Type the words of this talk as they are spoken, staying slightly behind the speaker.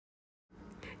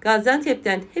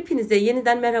Gaziantep'ten hepinize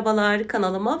yeniden merhabalar.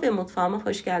 Kanalıma ve mutfağıma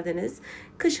hoş geldiniz.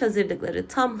 Kış hazırlıkları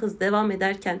tam hız devam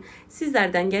ederken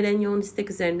sizlerden gelen yoğun istek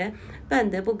üzerine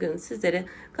ben de bugün sizlere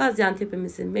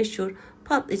Gaziantep'imizin meşhur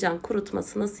patlıcan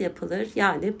kurutması nasıl yapılır,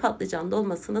 yani patlıcan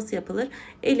dolması nasıl yapılır,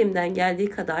 elimden geldiği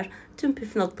kadar tüm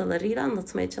püf noktalarıyla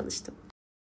anlatmaya çalıştım.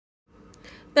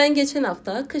 Ben geçen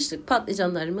hafta kışlık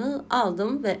patlıcanlarımı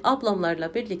aldım ve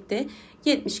ablamlarla birlikte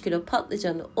 70 kilo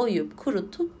patlıcanı oyup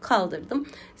kurutup kaldırdım.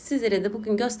 Sizlere de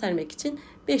bugün göstermek için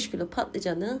 5 kilo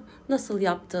patlıcanı nasıl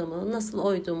yaptığımı, nasıl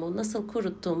oyduğumu, nasıl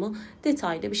kuruttuğumu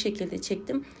detaylı bir şekilde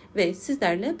çektim ve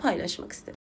sizlerle paylaşmak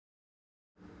istedim.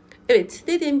 Evet,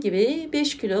 dediğim gibi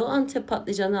 5 kilo Antep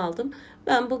patlıcanı aldım.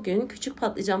 Ben bugün küçük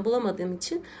patlıcan bulamadığım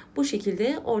için bu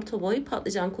şekilde orta boy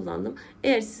patlıcan kullandım.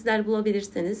 Eğer sizler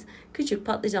bulabilirseniz, küçük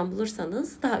patlıcan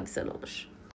bulursanız daha güzel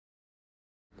olur.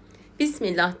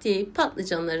 Bismillah deyip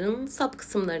patlıcanların sap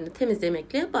kısımlarını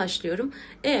temizlemekle başlıyorum.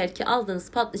 Eğer ki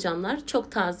aldığınız patlıcanlar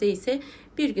çok taze ise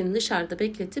bir gün dışarıda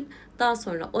bekletip daha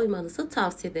sonra oymanızı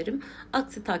tavsiye ederim.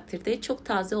 Aksi takdirde çok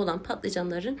taze olan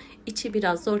patlıcanların içi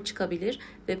biraz zor çıkabilir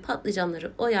ve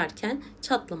patlıcanları oyarken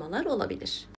çatlamalar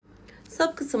olabilir.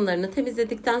 Sap kısımlarını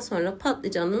temizledikten sonra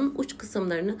patlıcanın uç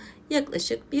kısımlarını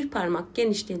yaklaşık bir parmak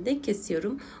genişliğinde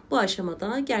kesiyorum. Bu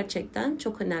aşamada gerçekten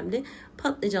çok önemli.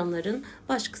 Patlıcanların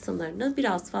baş kısımlarını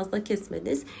biraz fazla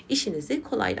kesmeniz işinizi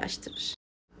kolaylaştırır.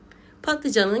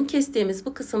 Patlıcanın kestiğimiz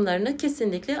bu kısımlarını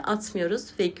kesinlikle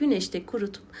atmıyoruz ve güneşte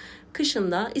kurutup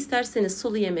kışında isterseniz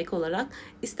sulu yemek olarak,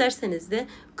 isterseniz de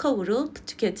kavurup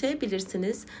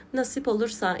tüketebilirsiniz. Nasip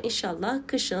olursa inşallah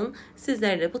kışın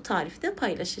sizlerle bu tarifi de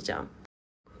paylaşacağım.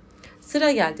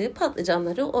 Sıra geldi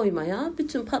patlıcanları oymaya.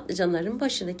 Bütün patlıcanların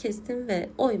başını kestim ve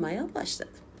oymaya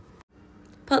başladım.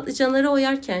 Patlıcanları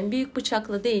oyarken büyük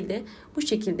bıçakla değil de bu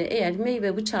şekilde eğer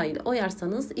meyve bıçağıyla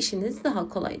oyarsanız işiniz daha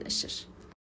kolaylaşır.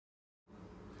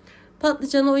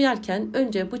 Patlıcanı oyarken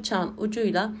önce bıçağın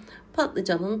ucuyla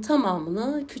patlıcanın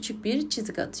tamamını küçük bir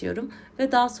çizik atıyorum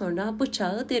ve daha sonra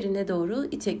bıçağı derine doğru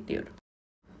itekliyorum.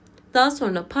 Daha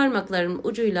sonra parmaklarımın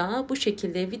ucuyla bu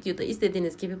şekilde videoda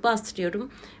izlediğiniz gibi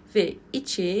bastırıyorum ve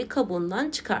içi kabuğundan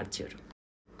çıkartıyorum.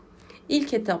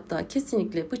 İlk etapta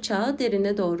kesinlikle bıçağı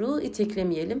derine doğru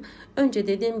iteklemeyelim. Önce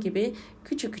dediğim gibi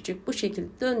küçük küçük bu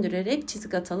şekilde döndürerek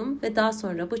çizik atalım ve daha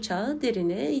sonra bıçağı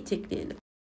derine itekleyelim.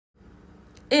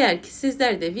 Eğer ki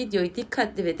sizler de videoyu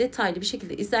dikkatli ve detaylı bir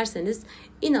şekilde izlerseniz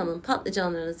inanın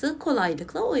patlıcanlarınızı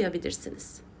kolaylıkla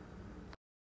oyabilirsiniz.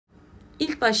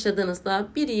 İlk başladığınızda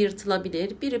biri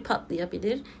yırtılabilir, biri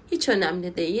patlayabilir. Hiç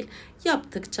önemli değil.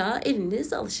 Yaptıkça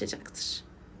eliniz alışacaktır.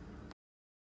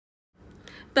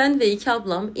 Ben ve iki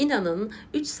ablam inanın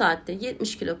 3 saatte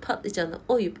 70 kilo patlıcanı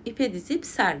oyup ipe dizip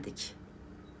serdik.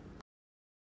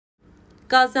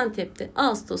 Gaziantep'te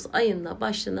Ağustos ayında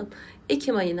başlanıp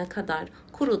Ekim ayına kadar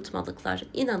kurutmalıklar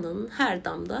inanın her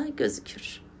damda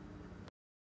gözükür.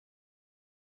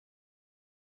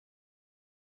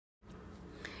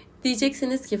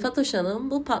 Diyeceksiniz ki Fatoş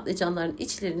Hanım, bu patlıcanların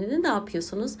içlerini ne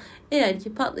yapıyorsunuz? Eğer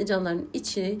ki patlıcanların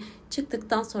içi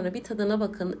çıktıktan sonra bir tadına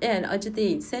bakın. Eğer acı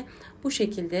değilse bu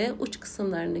şekilde uç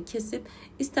kısımlarını kesip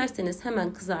isterseniz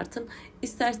hemen kızartın,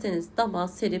 isterseniz dama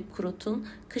serip kurutun,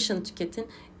 kışın tüketin,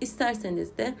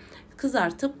 isterseniz de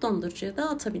kızartıp dondurucuya da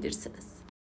atabilirsiniz.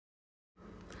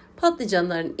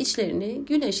 Patlıcanların içlerini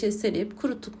güneşe serip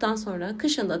kuruttuktan sonra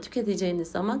kışında tüketeceğiniz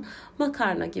zaman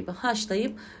makarna gibi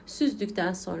haşlayıp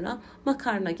süzdükten sonra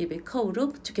makarna gibi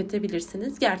kavurup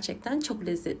tüketebilirsiniz. Gerçekten çok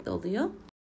lezzetli oluyor.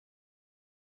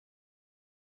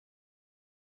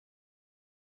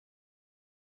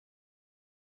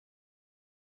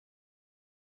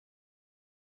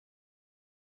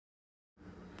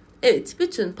 Evet,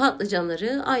 bütün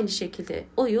patlıcanları aynı şekilde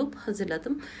oyup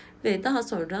hazırladım ve daha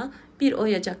sonra bir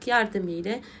oyacak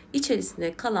yardımıyla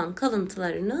içerisinde kalan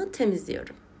kalıntılarını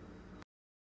temizliyorum.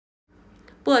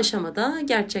 Bu aşamada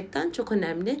gerçekten çok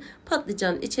önemli.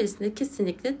 Patlıcanın içerisinde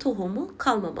kesinlikle tohumu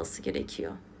kalmaması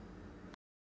gerekiyor.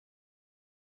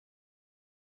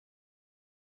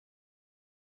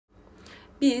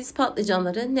 Biz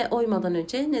patlıcanları ne oymadan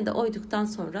önce ne de oyduktan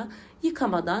sonra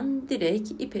yıkamadan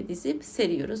direkt ipe dizip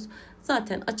seriyoruz.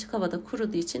 Zaten açık havada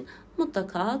kuruduğu için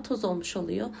mutlaka toz olmuş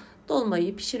oluyor.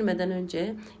 Dolmayı pişirmeden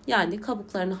önce, yani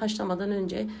kabuklarını haşlamadan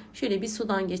önce şöyle bir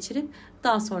sudan geçirip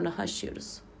daha sonra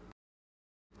haşlıyoruz.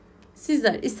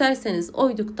 Sizler isterseniz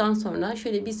oyduktan sonra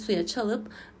şöyle bir suya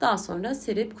çalıp daha sonra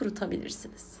serip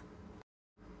kurutabilirsiniz.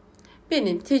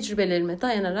 Benim tecrübelerime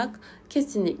dayanarak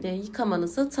kesinlikle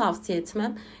yıkamanızı tavsiye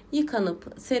etmem.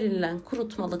 Yıkanıp serilen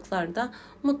kurutmalıklarda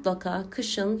mutlaka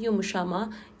kışın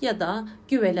yumuşama ya da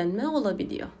güvelenme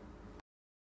olabiliyor.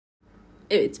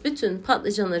 Evet, bütün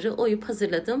patlıcanları oyup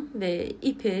hazırladım ve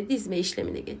ipe dizme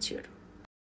işlemine geçiyorum.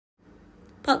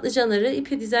 Patlıcanları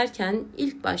ipe dizerken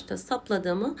ilk başta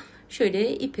sapladığımı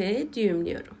şöyle ipe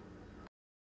düğümlüyorum.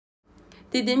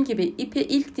 Dediğim gibi ipe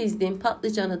ilk dizdiğim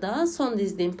patlıcanı da son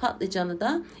dizdiğim patlıcanı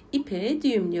da ipe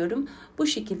düğümlüyorum. Bu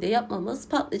şekilde yapmamız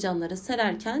patlıcanları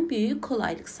sererken büyük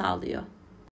kolaylık sağlıyor.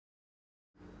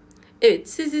 Evet,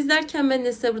 siz izlerken ben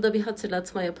de size burada bir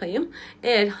hatırlatma yapayım.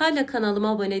 Eğer hala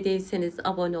kanalıma abone değilseniz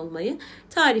abone olmayı,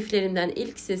 tariflerimden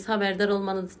ilk siz haberdar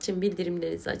olmanız için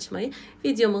bildirimlerinizi açmayı,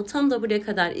 videomu tam da buraya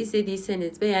kadar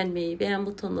izlediyseniz beğenmeyi, beğen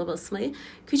butonuna basmayı,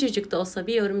 küçücük de olsa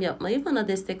bir yorum yapmayı, bana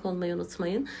destek olmayı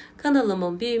unutmayın.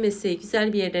 Kanalımın büyümesi,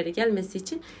 güzel bir yerlere gelmesi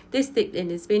için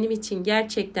destekleriniz benim için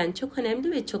gerçekten çok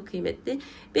önemli ve çok kıymetli.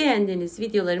 Beğendiğiniz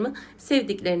videolarımı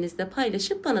sevdiklerinizle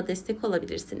paylaşıp bana destek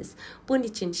olabilirsiniz. Bunun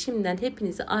için şimdiden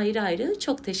hepinize ayrı ayrı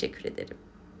çok teşekkür ederim.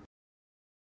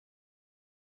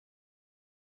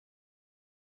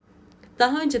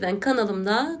 Daha önceden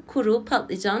kanalımda kuru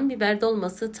patlıcan biber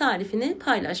dolması tarifini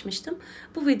paylaşmıştım.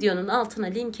 Bu videonun altına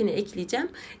linkini ekleyeceğim.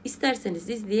 İsterseniz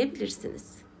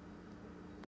izleyebilirsiniz.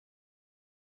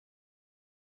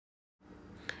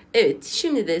 Evet,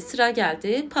 şimdi de sıra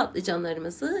geldi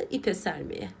patlıcanlarımızı ipe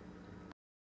sermeye.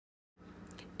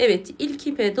 Evet, ilk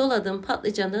ipe doladığım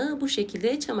patlıcanı bu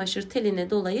şekilde çamaşır teline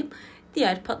dolayıp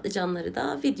diğer patlıcanları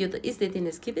da videoda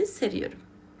izlediğiniz gibi seriyorum.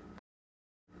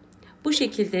 Bu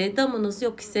şekilde damınız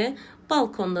yok ise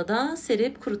balkonda da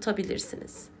serip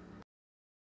kurutabilirsiniz.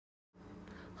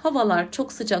 Havalar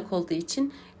çok sıcak olduğu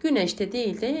için güneşte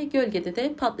değil de gölgede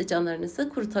de patlıcanlarınızı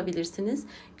kurutabilirsiniz.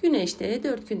 Güneşte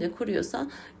 4 günde kuruyorsa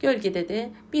gölgede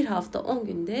de 1 hafta 10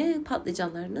 günde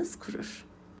patlıcanlarınız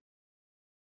kurur.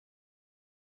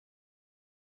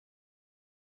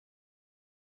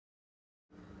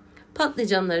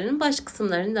 Patlıcanların baş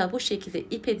kısımlarını da bu şekilde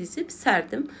ipe dizip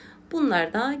serdim.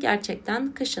 Bunlar da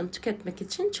gerçekten kışın tüketmek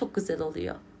için çok güzel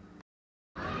oluyor.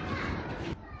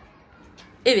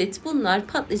 Evet, bunlar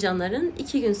patlıcanların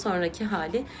 2 gün sonraki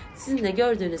hali. Sizin de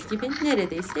gördüğünüz gibi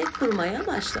neredeyse kurumaya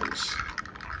başlamış.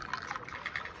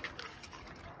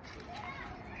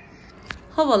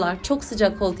 Havalar çok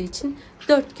sıcak olduğu için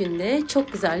 4 günde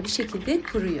çok güzel bir şekilde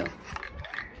kuruyor.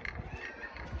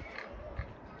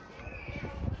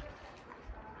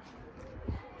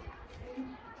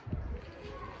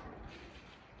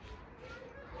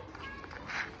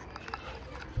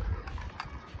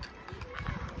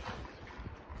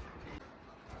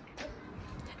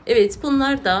 Evet,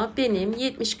 bunlar da benim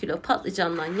 70 kilo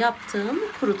patlıcandan yaptığım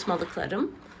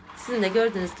kurutmalıklarım. Sizin de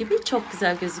gördüğünüz gibi çok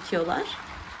güzel gözüküyorlar.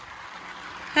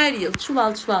 Her yıl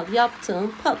çuval çuval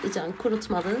yaptığım patlıcan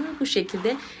kurutmalığı bu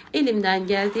şekilde elimden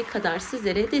geldiği kadar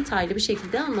sizlere detaylı bir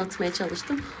şekilde anlatmaya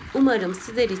çalıştım. Umarım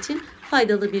sizler için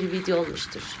faydalı bir video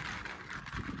olmuştur.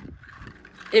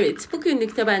 Evet,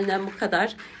 bugünlük de benden bu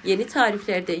kadar. Yeni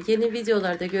tariflerde, yeni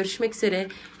videolarda görüşmek üzere.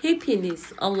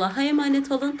 Hepiniz Allah'a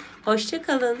emanet olun. Hoşça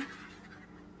kalın.